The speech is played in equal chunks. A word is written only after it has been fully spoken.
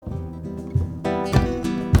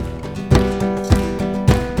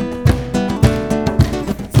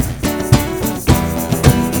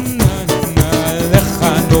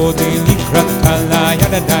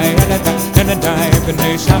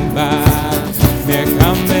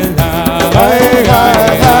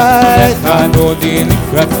דודי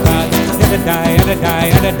לקראתך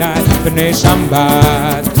ידדיי בני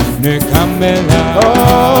שבת נקמלה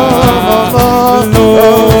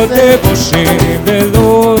לא תבושי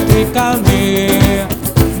ולא תקלמי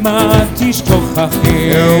מה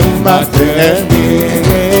תשתוכחי ומה תרמי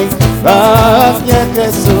ואף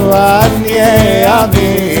יכסו עניי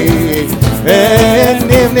עמי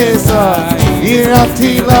ונם נזוי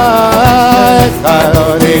ירבתי לך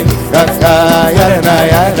חלוני קרקע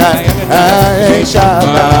ידדיי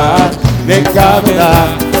שבת נקמלה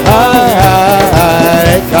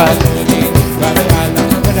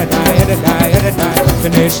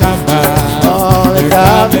בני שבת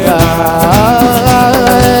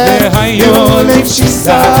והיו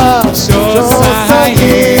לפשיסה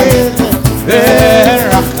שוסעים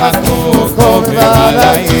ורחקו כובע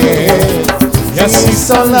לעיר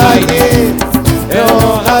יסיס עוליים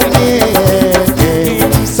ואוהלים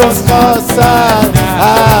סוס חוסן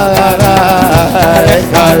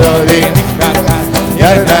לקלורים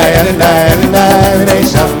ירדה בני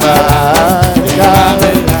שבת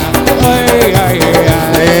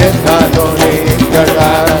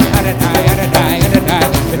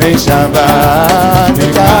בני שבת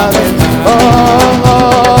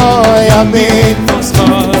ימין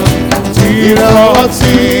ושמאל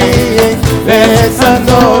תירוצי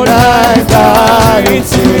וצנוני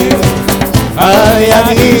תריצי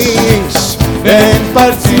היניש בן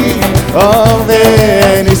פרצי אור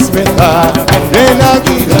ונשמחה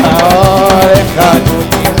ונגידה לך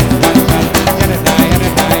דודי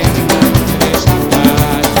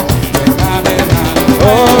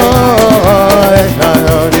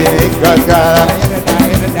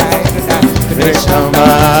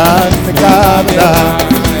ושמעת מקבלה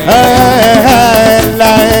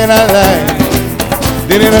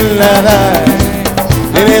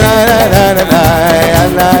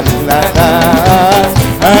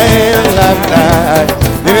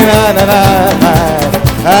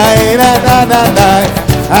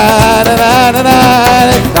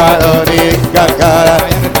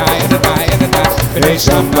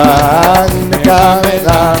ושמעת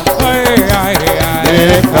מקבלה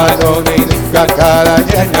Lecha Dodi Kakara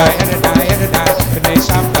Yedai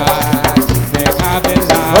Bnei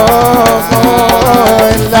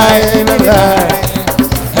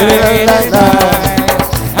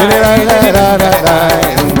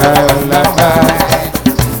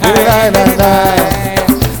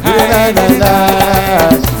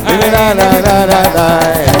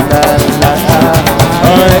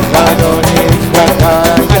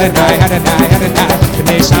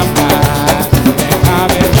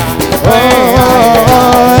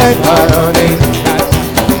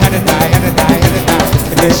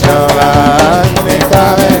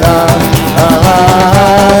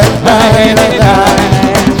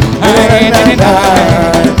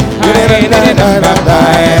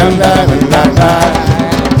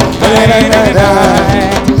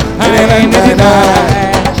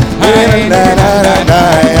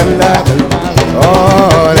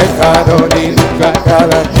Shabbat Nekabela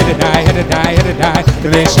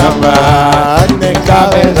Bnei Shabbat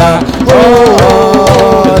Nekabela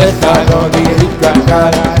Lecha Dodi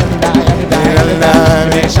Kakara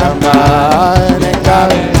Bnei Shabbat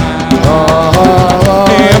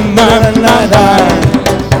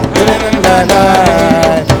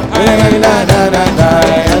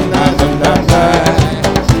Nekabela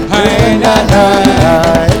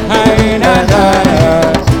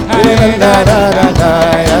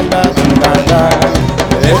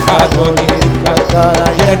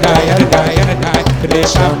Bnei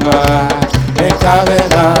Shabbat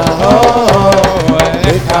Nekabela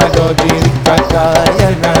Lecha Dodi Kakara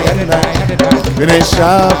Bnei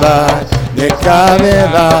Shabbat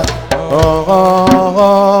Nekabela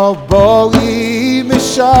בואי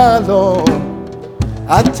משלום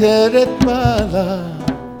עטרת מעלה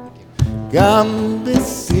גם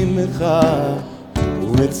בשמחה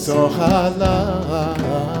ובצוהלה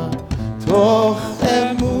תוך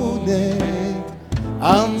אמוני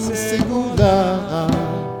עם סגולה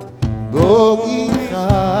בואי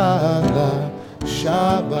חלה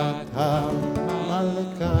שבת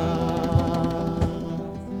המלכה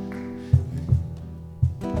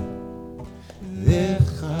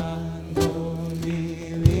Lecha Dodi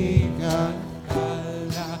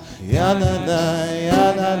Kakara Yalala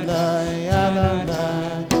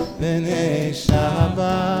Bnei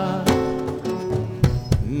Shabbat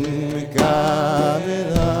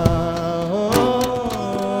Nekabela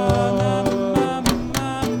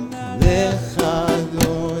Lecha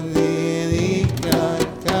Dodi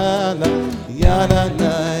Kakara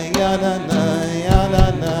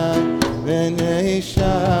Yalala Bnei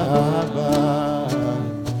Shabbat